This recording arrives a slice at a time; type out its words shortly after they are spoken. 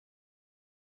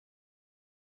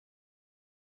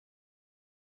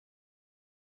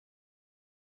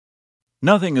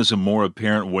Nothing is a more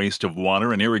apparent waste of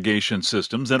water in irrigation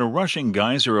systems than a rushing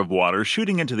geyser of water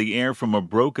shooting into the air from a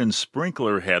broken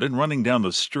sprinkler head and running down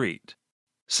the street.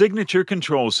 Signature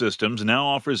Control Systems now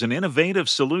offers an innovative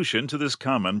solution to this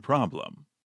common problem.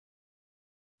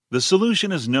 The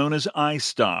solution is known as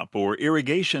iStop or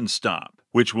irrigation stop,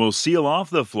 which will seal off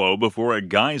the flow before a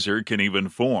geyser can even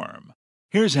form.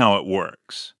 Here's how it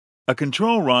works. A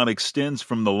control rod extends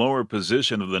from the lower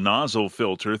position of the nozzle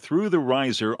filter through the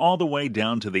riser all the way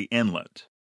down to the inlet.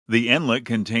 The inlet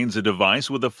contains a device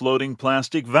with a floating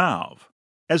plastic valve.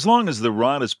 As long as the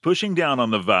rod is pushing down on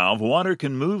the valve, water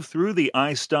can move through the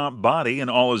iStop body and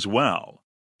all is well.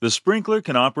 The sprinkler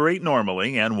can operate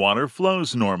normally and water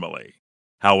flows normally.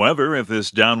 However, if this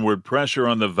downward pressure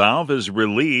on the valve is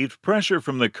relieved, pressure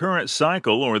from the current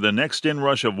cycle or the next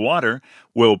inrush of water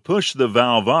will push the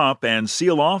valve up and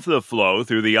seal off the flow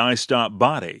through the iStop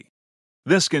body.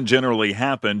 This can generally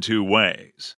happen two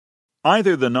ways.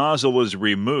 Either the nozzle is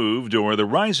removed or the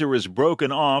riser is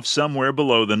broken off somewhere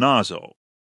below the nozzle.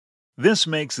 This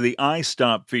makes the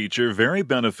iStop feature very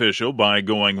beneficial by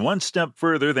going one step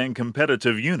further than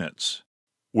competitive units.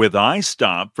 With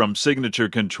iStop from Signature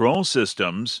Control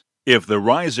Systems, if the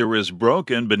riser is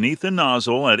broken beneath the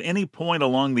nozzle at any point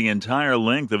along the entire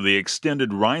length of the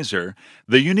extended riser,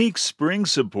 the unique spring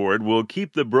support will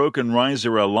keep the broken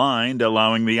riser aligned,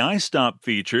 allowing the iStop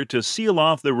feature to seal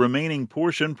off the remaining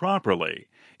portion properly,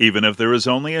 even if there is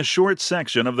only a short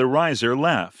section of the riser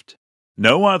left.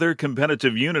 No other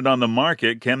competitive unit on the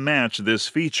market can match this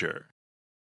feature.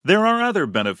 There are other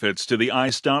benefits to the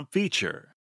iStop feature.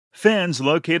 Fins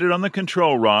located on the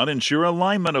control rod ensure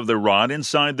alignment of the rod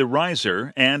inside the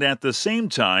riser and at the same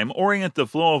time orient the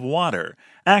flow of water,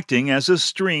 acting as a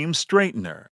stream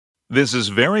straightener. This is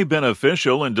very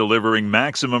beneficial in delivering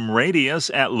maximum radius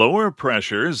at lower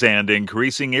pressures and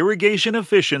increasing irrigation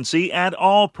efficiency at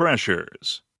all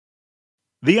pressures.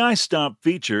 The iStop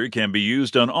feature can be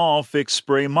used on all fixed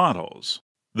spray models,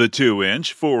 the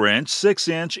 2-inch, 4-inch,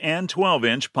 6-inch, and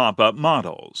 12-inch pop-up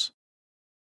models.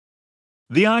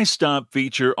 The iStop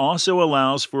feature also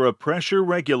allows for a pressure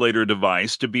regulator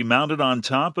device to be mounted on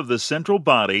top of the central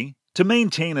body to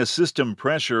maintain a system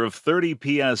pressure of 30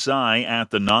 psi at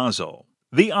the nozzle,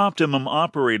 the optimum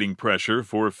operating pressure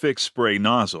for fixed spray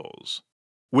nozzles.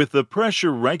 With the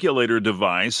pressure regulator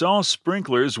device, all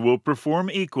sprinklers will perform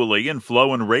equally in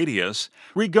flow and radius,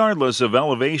 regardless of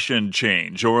elevation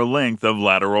change or length of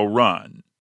lateral run.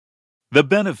 The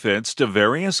benefits to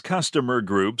various customer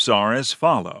groups are as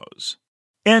follows.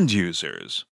 End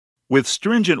users. With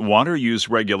stringent water use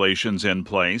regulations in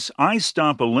place,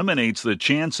 iStop eliminates the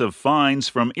chance of fines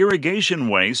from irrigation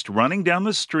waste running down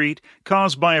the street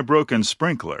caused by a broken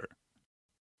sprinkler.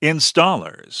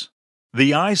 Installers.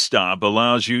 The iStop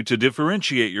allows you to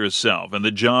differentiate yourself and the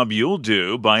job you'll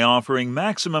do by offering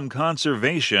maximum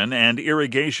conservation and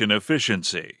irrigation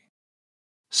efficiency.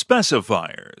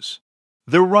 Specifiers.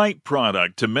 The right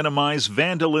product to minimize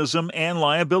vandalism and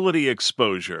liability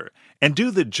exposure and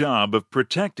do the job of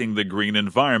protecting the green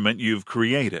environment you've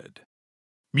created.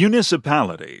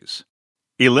 Municipalities.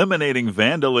 Eliminating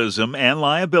vandalism and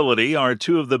liability are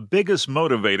two of the biggest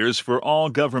motivators for all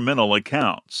governmental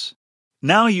accounts.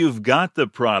 Now you've got the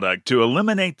product to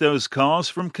eliminate those calls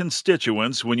from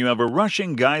constituents when you have a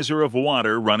rushing geyser of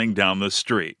water running down the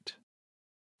street.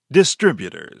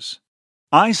 Distributors.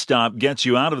 iStop gets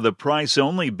you out of the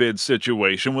price-only bid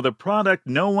situation with a product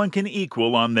no one can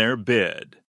equal on their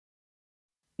bid.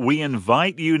 We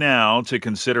invite you now to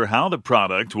consider how the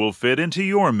product will fit into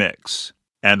your mix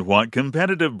and what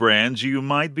competitive brands you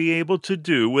might be able to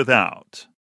do without.